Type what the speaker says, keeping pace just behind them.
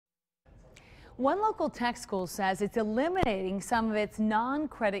One local tech school says it's eliminating some of its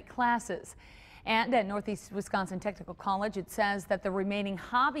non-credit classes. And at Northeast Wisconsin Technical College, it says that the remaining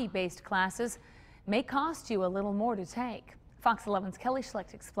hobby-based classes may cost you a little more to take. Fox 11's Kelly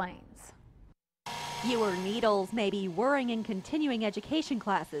Schlecht explains. Fewer needles may be worrying in continuing education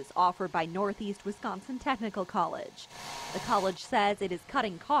classes offered by Northeast Wisconsin Technical College. The college says it is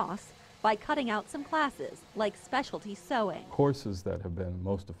cutting costs by cutting out some classes like specialty sewing. Courses that have been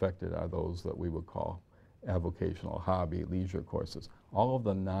most affected are those that we would call avocational, hobby, leisure courses. All of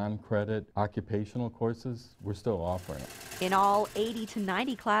the non-credit occupational courses, we're still offering. In all, 80 to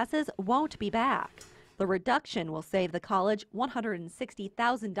 90 classes won't be back. The reduction will save the college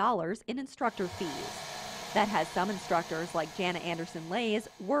 $160,000 in instructor fees. That has some instructors like Janet Anderson-Lays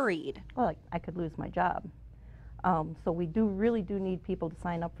worried. Well, I could lose my job. So we really do need people to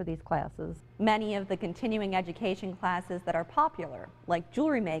sign up for these classes. Many of the continuing education classes that are popular, like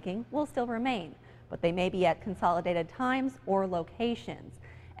jewelry making, will still remain, but they may be at consolidated times or locations.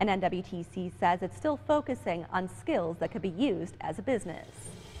 And NWTC says it's still focusing on skills that could be used as a business.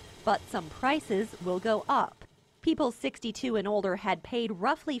 But some prices will go up. People 62 and older had paid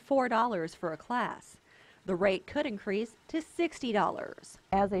roughly $4 for a class. The rate could increase to $60.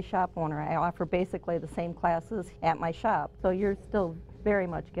 As a shop owner, I offer basically the same classes at my shop, so you're still very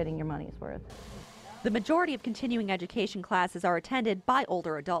much getting your money's worth. The majority of continuing education classes are attended by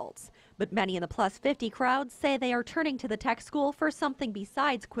older adults, but many in the plus 50 crowd say they are turning to the tech school for something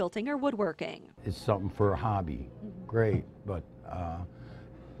besides quilting or woodworking. It's something for a hobby, great, but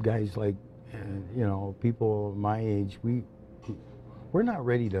guys like, you know, people my age, we're not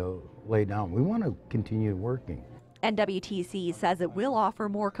ready to lay down. We want to continue working. NWTC says it will offer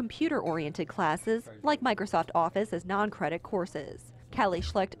more computer-oriented classes like Microsoft Office as non-credit courses. Kelly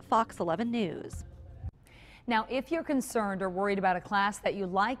Schlecht, Fox 11 News. Now, if you're concerned or worried about a class that you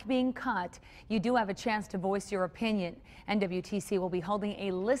like being cut, you do have a chance to voice your opinion. NWTC will be holding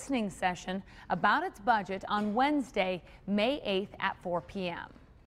a listening session about its budget on Wednesday, May 8th at 4 p.m.